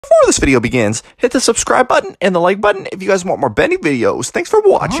Before this video begins, hit the subscribe button and the like button if you guys want more Bendy videos. Thanks for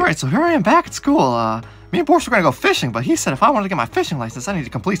watching. Alright, so here I am back at school. Me and Boris were gonna go fishing, but he said if I wanted to get my fishing license, I need to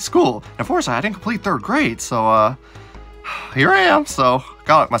complete school. And unfortunately, I didn't complete 3rd grade, so, here I am. So,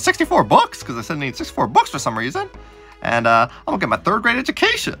 got my 64 books, because I said I need 64 books for some reason. And, I'm gonna get my 3rd grade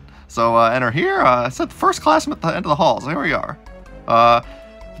education. So, enter here. I said the first class at the end of the hall, so here we are.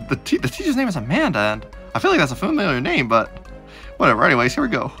 The teacher's name is Amanda, and I feel like that's a familiar name, but whatever. Anyways, here we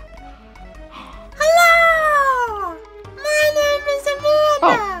go. Hello! My name is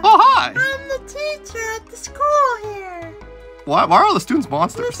Amanda. Oh, hi! I'm the teacher at the school here. Why are all the students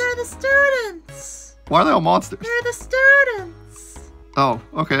monsters? These are the students. Why are they all monsters? They're the students. Oh,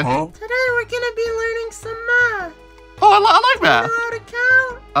 okay. Today we're gonna be learning some math. Oh, I like math. You know how to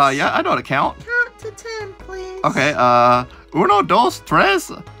count? Yeah, I know how to count. Count to 10, please. Okay, uno, dos,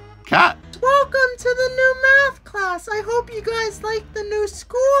 tres, cat. Welcome to the new math class. I hope you guys like the new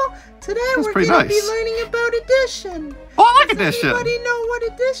school. Today we're gonna be learning about addition. Oh, I like addition. Does anybody know what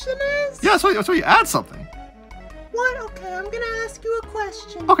addition is? Yeah, so you add something. What? Okay, I'm gonna ask you a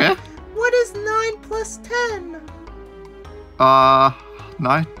question. Okay. What is 9 plus 10?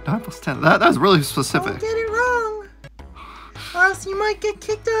 9 plus 10. That's really specific. Don't get it wrong, or else you might get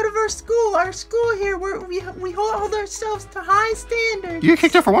kicked out of our school. Our school here, we hold ourselves to high standards. You get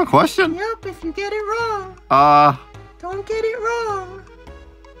kicked out for one question? Yep, if you get it wrong. Don't get it wrong.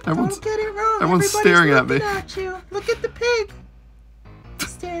 Don't get it wrong. Everyone's staring at me. At you. Look at the pig.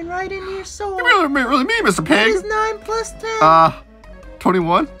 Staring right into your soul. You really mean, Mr. Pig? What is 9 plus 10?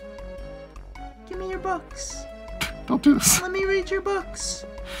 21. Give me your books. Don't do this. Let me read your books.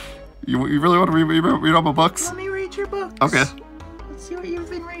 You really want to read all my books? Let me read your books. Okay. Let's see what you've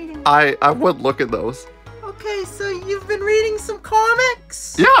been reading. I would look at those. Okay, so you've been reading some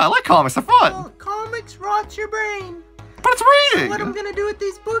comics? Yeah, I like comics. They're fun. Well, comics rot your brain. But it's reading. So what I'm gonna do with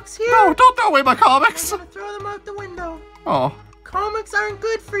these books here? No, don't throw away my comics. I'm gonna throw them out the window. Oh. Comics aren't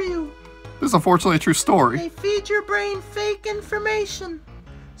good for you. This is unfortunately a true story. They feed your brain fake information.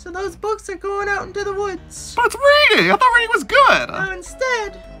 So those books are going out into the woods. But it's reading! I thought reading was good! Now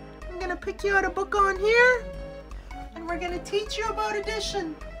instead, I'm gonna pick you out a book on here, and we're gonna teach you about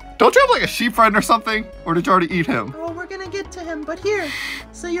addition. Don't you have like a sheep friend or something? Or did you already eat him? Oh, we're gonna get to him, but here.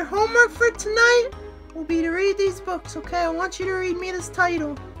 So your homework for tonight will be to read these books, okay? I want you to read me this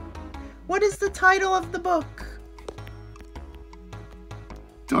title. What is the title of the book?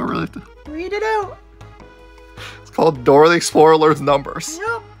 Do I really have to? Read it out. It's called Dora the Explorer Learns Numbers.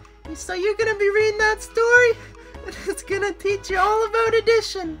 Yep. So you're gonna be reading that story, and it's gonna teach you all about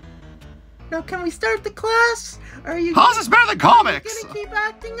addition. Now, can we start the class? Or are you? How's this better than comics? Gonna keep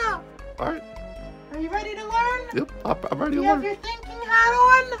acting up. All right. Are you ready to learn? Yep, I'm ready to learn. You have your thinking hat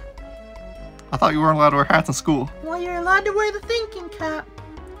on? I thought you weren't allowed to wear hats in school. Well, you're allowed to wear the thinking cap.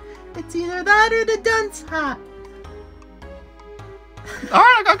 It's either that or the dunce hat. All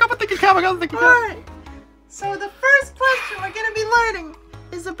right, I got my thinking cap. I got the thinking cap. All right. So the first question we're gonna be learning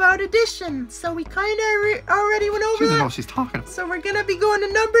is about addition. So we kind of already went over She doesn't that. know what she's talking about. So we're gonna be going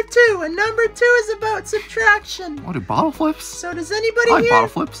to number 2, and number 2 is about subtraction. What, do bottle flips? So does anybody I like here? bottle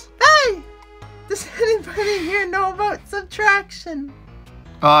flips. Hey! Does anybody here know about subtraction?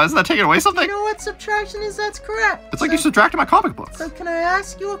 Isn't that taking away something? You know what subtraction is? That's correct. It's like you subtracted my comic books. So can I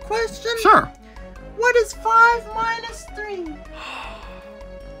ask you a question? Sure. What is 5 minus 3?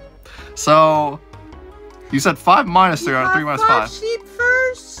 So, you said 5 minus 3 on 3 minus 5. 5 sheep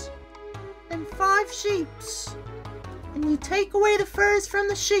furs and 5 sheeps. And you take away the furs from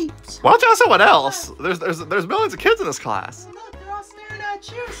the sheeps. Why don't you ask someone else? There's millions of kids in this class. Well, look, they're all staring at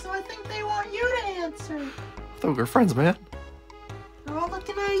you, so I think they want you to answer. I thought we were friends, man. They're all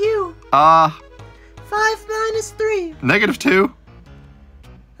looking at you. 5 minus 3. -2.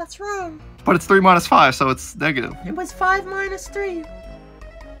 That's wrong. But it's 3 minus 5, so it's negative. It was 5 minus 3.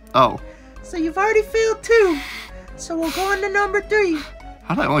 Oh. So you've already failed 2. So we'll go on to number 3.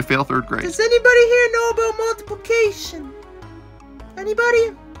 How did I only fail 3rd grade? Does anybody here know about multiplication?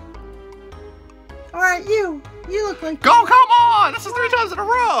 Anybody? Alright, you look like... Go, come on! This is 3 times in a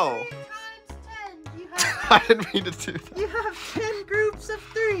row! 3 times 10. You have... I didn't mean to do that. You have 10 groups of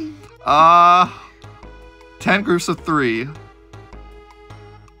 3. 10 groups of 3.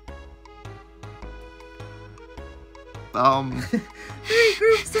 3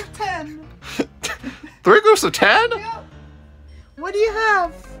 groups of 10. 3 groups of 10? Yep. What do you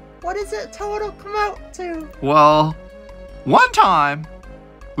have? What does it total come out to? Well, one time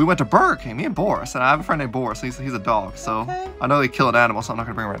we went to Burger King, me and Boris, and I have a friend named Boris. He's a dog, so okay. I know they kill an animal, so I'm not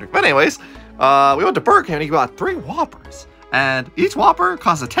gonna bring him right. But anyways, we went to Burger King and he got 3 Whoppers, and each Whopper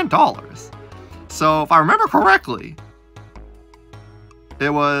cost us $10. So if I remember correctly,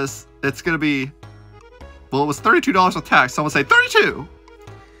 It's gonna be. Well, it was $32 with tax, so I'm gonna say 32.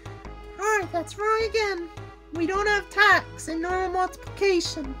 Alright, that's wrong again. We don't have tax in normal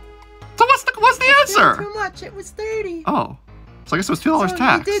multiplication. So what's the answer? Too much. It was 30. Oh, so I guess it was $2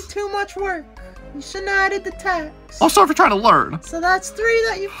 tax. You did too much work. You shouldn't have added the tax. Oh, sorry for trying to learn. So that's 3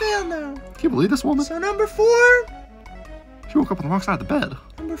 that you failed now. Can you believe this woman? So number 4. She woke up on the wrong side of the bed.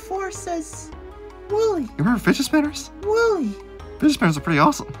 Number 4 says Woolly. You remember fidget spinners? Woolly. Fidget spinners are pretty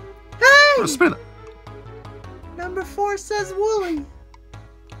awesome. Hey! Spin it. Number 4 says Woolly.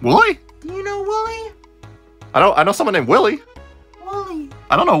 Wooly? Do you know Woolly? I know someone named Willie. Woolly.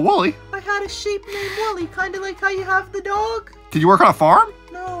 I don't know Wooly. I had a sheep named Woolly, kind of like how you have the dog. Did you work on a farm?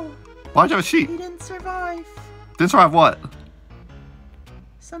 No. Why'd you have a sheep? He didn't survive. Didn't survive what?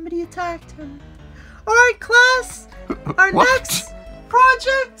 Somebody attacked him. Alright, class. Our What? next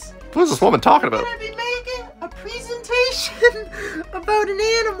project. What is this woman talking We're about? going to be making a presentation about an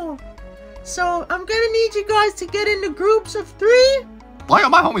animal. So I'm going to need you guys to get into groups of 3. Well, I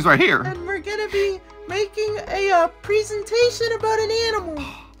got my homies right here. And we're going to be making a presentation about an animal. I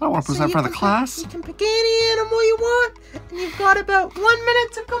don't want to present in front of the class. You can pick any animal you want, and you've got about 1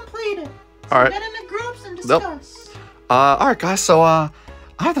 minute to complete it. So All right. get into groups and discuss. All right, guys. So, I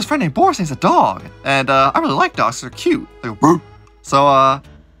have this friend named Boris. He's a dog, and I really like dogs. They're cute. They go boo. So, I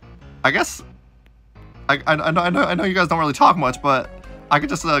guess I know you guys don't really talk much, but I could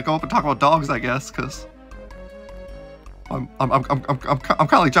just go up and talk about dogs, I guess, because I'm kind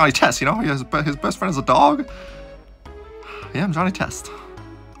of like Johnny Test, you know? His best friend is a dog. Yeah, I'm Johnny Test.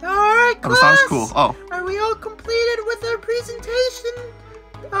 All right, Oh, class. that sounds cool. Oh. Are we all completed with our presentation?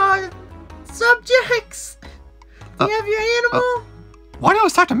 Subjects. Do you have your animal? Why do you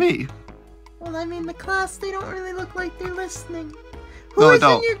always talk to me? Well, I mean, the class, they don't really look like they're listening. No, Who they is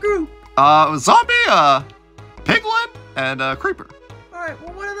don't. in your group? Zombie, Piglin, and Creeper. All right,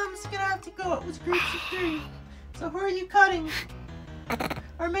 well, one of them's gonna have to go. It was groups of 3. So who are you cutting?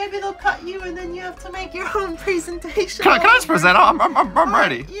 Or maybe they'll cut you, and then you have to make your own presentation. Can I just present? I'm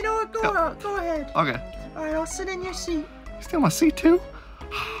ready. Right, you know what? Go ahead. Okay. All right, I'll sit in your seat. You steal my seat too?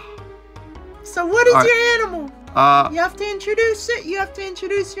 So what is All right. your animal? You have to introduce it. You have to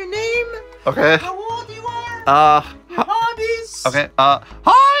introduce your name. Okay. How old you are. Your hobbies. Okay.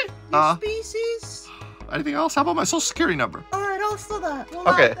 Hi. Your species. Anything else? How about my social security number? All right, also that. We'll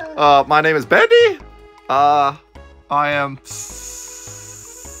Okay. add that. My name is Bendy. I am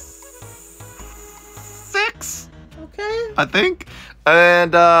 6, Okay. I think.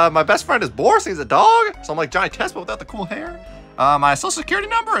 And my best friend is Boris. He's a dog. So I'm like Johnny Test, but without the cool hair. My social security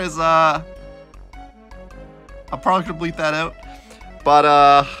number is I'm probably gonna bleep that out. But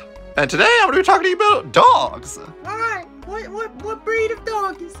and today I'm gonna be talking to you about dogs. All right. What breed of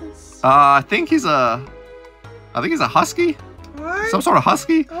dog is this? I think he's a husky. All right. Some sort of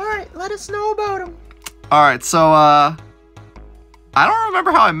husky. All right. Let us know about him. All right, so I don't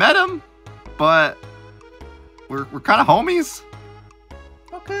remember how I met him, but we're kind of homies.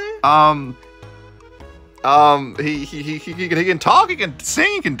 Okay. He can talk, he can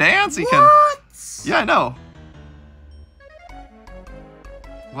sing, he can dance, he can. What? Yeah, I know.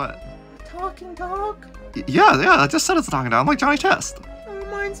 What? A talking dog? Yeah, I just said it's a talking dog. I'm like Johnny Test. That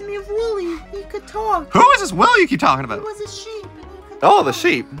reminds me of Wooly. He could talk. Who is this Will you keep talking He about? was a sheep and he could Oh, talk. the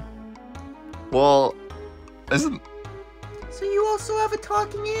sheep. Well, isn't? So you also have a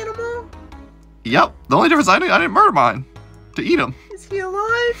talking animal? Yep. The only difference I didn't murder mine to eat him. Is he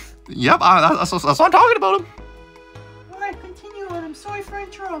alive? Yep. That's what I'm talking about him. Alright, continue on. I'm sorry for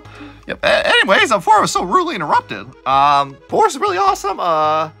interrupting. Yep. Anyways, before I was so rudely interrupted, Boris is really awesome.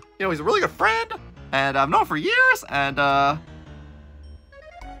 He's a really good friend, and I've known him for years, and Why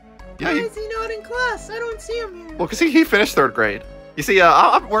is he not in class? I don't see him here. well, cause he finished 3rd grade. You see,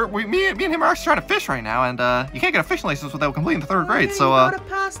 me and him are actually trying to fish right now, and you can't get a fishing license without completing the 3rd grade. Yeah, So, you gotta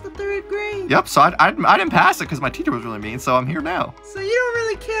pass the 3rd grade. yep. So I didn't pass it because my teacher was really mean. So I'm here now. So you don't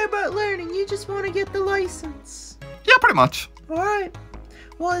really care about learning. You just want to get the license. Yeah, pretty much. Alright.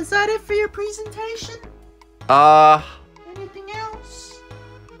 Well, is that it for your presentation? Anything else?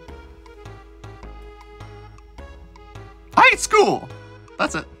 I hate school.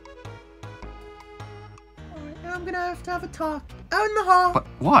 That's it. Alright, now I'm gonna have to have a talk. Out in the hall. But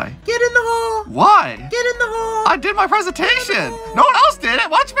why? Get in the hall. Why? Get in the hall. I did my presentation. No one else did it.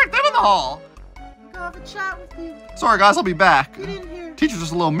 Why'd you pick them in the hall? I'm gonna have a chat with you. Sorry, guys. I'll be back. Get in here. Teacher's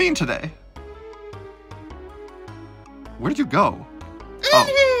just a little mean today. Where did you go? In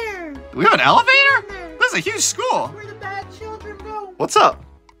here. Do we have an elevator? In there. This is a huge school. Where the bad children go. What's up?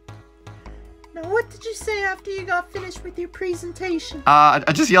 Now, what did you say after you got finished with your presentation? I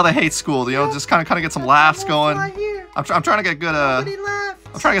just yelled I hate school. Just kind of get some laughs going. Right here. I'm trying to get good. Nobody laughed.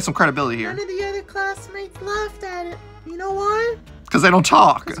 I'm trying to get some credibility here. None of the other classmates laughed at it. You know why? Because they don't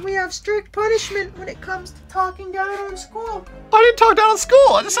talk. Because we have strict punishment when it comes to talking down on school. I didn't talk down in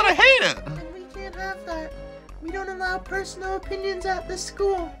school. I just said I hate it. And we can't have that. We don't allow personal opinions at this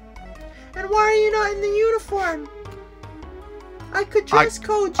school. And why are you not in the uniform? I could dress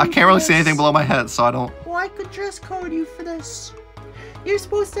code you. I can't really see anything below my head, so I don't. Well, I could dress code you for this. You're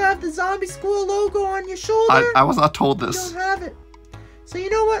supposed to have the zombie school logo on your shoulder. I was not told this. You don't have it. So you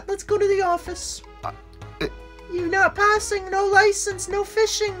know what? Let's go to the office. You're not passing, no license, no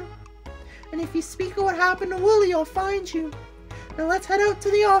fishing. And if you speak of what happened to Wooly, I'll find you. Now let's head out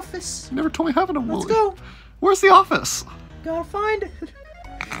to the office. You never told me happened to Wooly. Let's go. Where's the office? Gotta find it.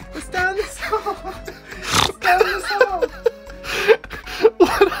 It's down this hall. It's down this hall.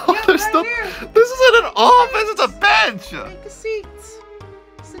 What other stuff? This isn't an office, it's a bench! Take a seat.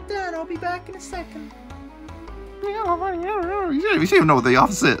 Sit down, I'll be back in a second. You don't even know what the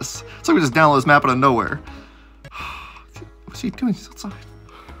office is. So we just download this map out of nowhere. What's he doing? He's outside.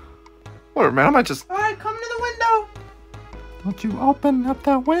 Whatever, man, I might just... Alright, come to the window. Don't you open up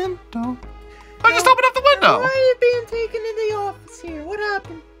that window. I just opened up the window! Why are you being taken to the office here? What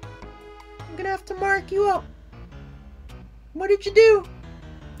happened? I'm gonna have to mark you up. What did you do?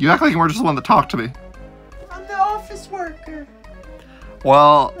 You act like you were just the one that talked to me. I'm the office worker.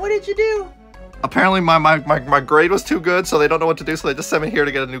 Well... What did you do? Apparently my grade was too good, so they don't know what to do, so they just sent me here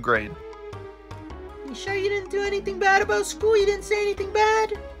to get a new grade. You sure you didn't do anything bad about school? You didn't say anything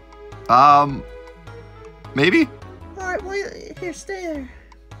bad? Maybe? Alright, well, here, stay there.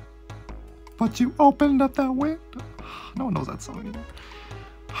 But you opened up that window. No one knows that song anymore.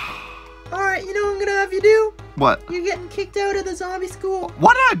 Alright, you know what I'm gonna have you do? What? You're getting kicked out of the zombie school.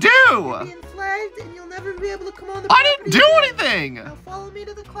 What did I do? You're being flagged, and you'll never be able to come on the I property didn't do again. anything! Now follow me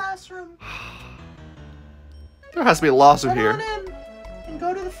to the classroom. There has to be a lawsuit Come here. on in, and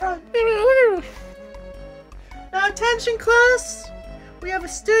go to the front. Now attention class! We have a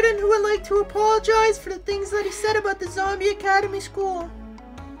student who would like to apologize for the things that he said about the Zombie Academy School.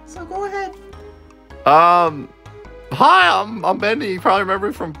 So go ahead. Hi, I'm Bendy. You probably remember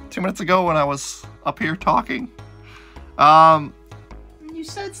me from 2 minutes ago when I was up here talking. You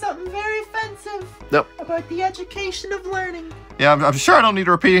said something very offensive. Yep. About the education of learning. Yeah, I'm sure I don't need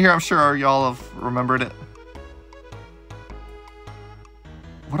to repeat it here. I'm sure y'all have remembered it.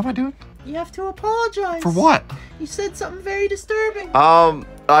 What am I doing? You have to apologize. For what? You said something very disturbing.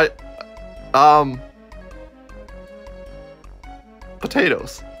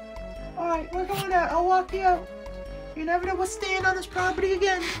 Potatoes. Alright, we're going out. I'll walk you out. You're never to stand on this property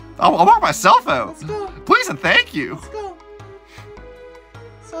again. I'll walk myself out. Let's go. Please and thank you. Let's go.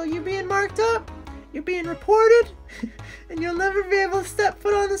 So you're being marked up, you're being reported, and you'll never be able to step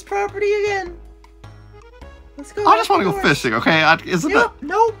foot on this property again. Let's go. I just want to go fishing, okay? Isn't Yep.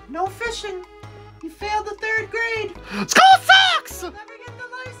 Nope, no fishing. You failed the 3rd grade. School sucks! You'll never get the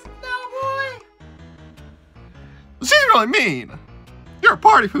license now, boy. She's really mean. You're a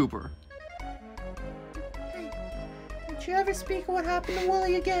party pooper. Hey, don't you ever speak of what happened to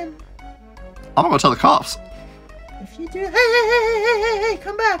Wooly again. I'm gonna go tell the cops. If you do, hey,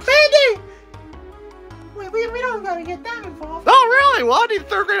 come back, Bendy! Wait, we don't gotta get them involved. Oh, really? Well, I need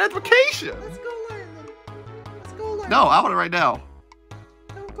 3rd grade education. Let's go learn then. Let's go learn. No, I want it right now.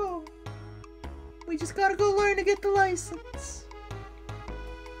 Don't go. We just gotta go learn to get the license.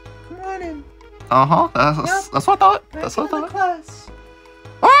 Come on in. Uh-huh. That's what I thought. That's what I Back into the thought. class.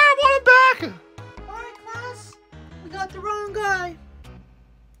 All right, I want it back. Alright, class. We got the wrong guy.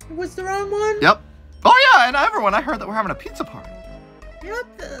 It was the wrong one? Yep. Oh, yeah, and everyone, I heard that we're having a pizza party.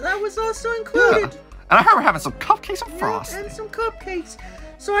 Yep, that was also included. Yeah. And I heard we're having some cupcakes and Yep, frosting. and some cupcakes.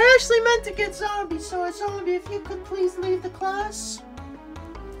 So I actually meant to get zombies, so zombie, if you could please leave the class.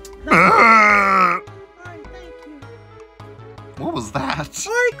 Alright, thank you. What was that?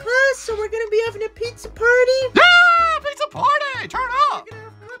 Alright, class, so we're gonna be having a pizza party. Yeah, pizza party! Turn up! We're gonna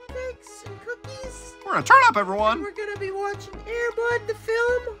have cupcakes and cookies. We're gonna turn up, And everyone. we're gonna be watching Air Bud, the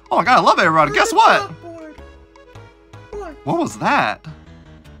film. Oh my god, I love everybody. on Guess the what? chalkboard. What? What was that?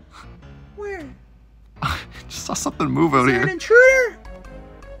 Where? Just saw something move out Is there an here. intruder?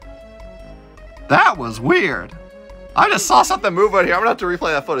 That was weird. I just saw something move out here. I'm gonna have to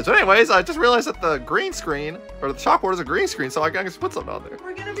replay that footage. But anyways, I just realized that the green screen, or the chalkboard is a green screen, so I can just put something on there.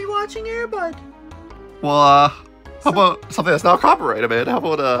 We're gonna be watching Air Bud. Well, how about something that's not copyrighted, man? How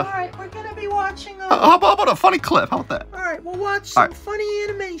about, Alright, we're gonna be watching, how about a funny clip? How about that? Alright, we'll watch some Alright. funny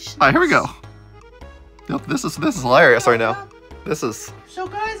animation. Alright, here we go. Yep, this is hilarious right now. This is... So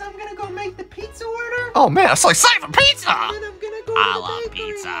guys, I'm gonna go make the pizza order. Oh man, I'm so excited for pizza! And then I'm gonna go to the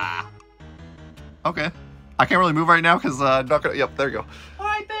bakery. Okay. I can't really move right now because I'm not gonna... Yep, there you go. Alright,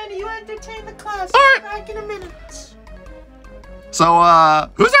 you entertain the class. All right. I'll be back in a minute. So,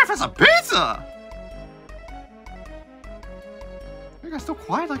 who's there for some pizza? You guys still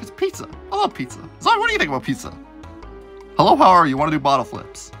quiet like it's pizza. I love pizza. Zon, what do you think about pizza? Hello, how are you? Want to do bottle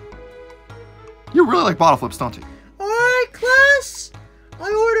flips? You really like bottle flips, don't you? Alright, class. I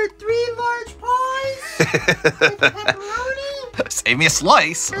ordered 3 large pies with pepperoni. Save me a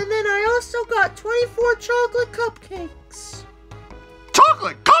slice. And then I also got 24 chocolate cupcakes.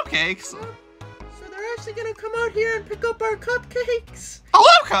 Chocolate cupcakes? So they're actually gonna come out here and pick up our cupcakes. I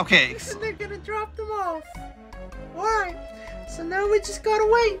love cupcakes. And they're gonna drop them off. Alright, so now we just gotta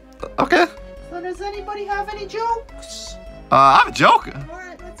wait. Okay. So does anybody have any jokes? I have a joke.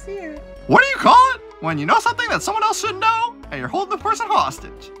 Alright, let's hear it. What do you call it when you know something that someone else should know and you're holding the person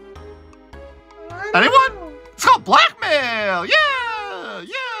hostage? I don't Anyone? know. It's called blackmail. Yeah.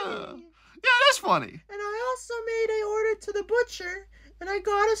 Yeah, that's funny. And I also made an order to the butcher, and I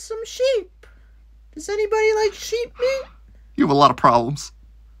got us some sheep. Does anybody like sheep meat? You have a lot of problems.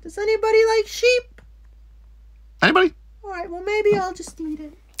 Does anybody like sheep? Anybody? Alright, well maybe I'll just eat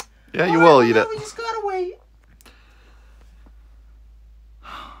it. Yeah, you Alright, will well, eat now it. we just gotta wait.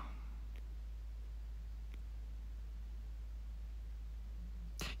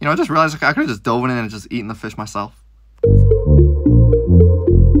 You know, I just realized I could have just dove in and just eaten the fish myself.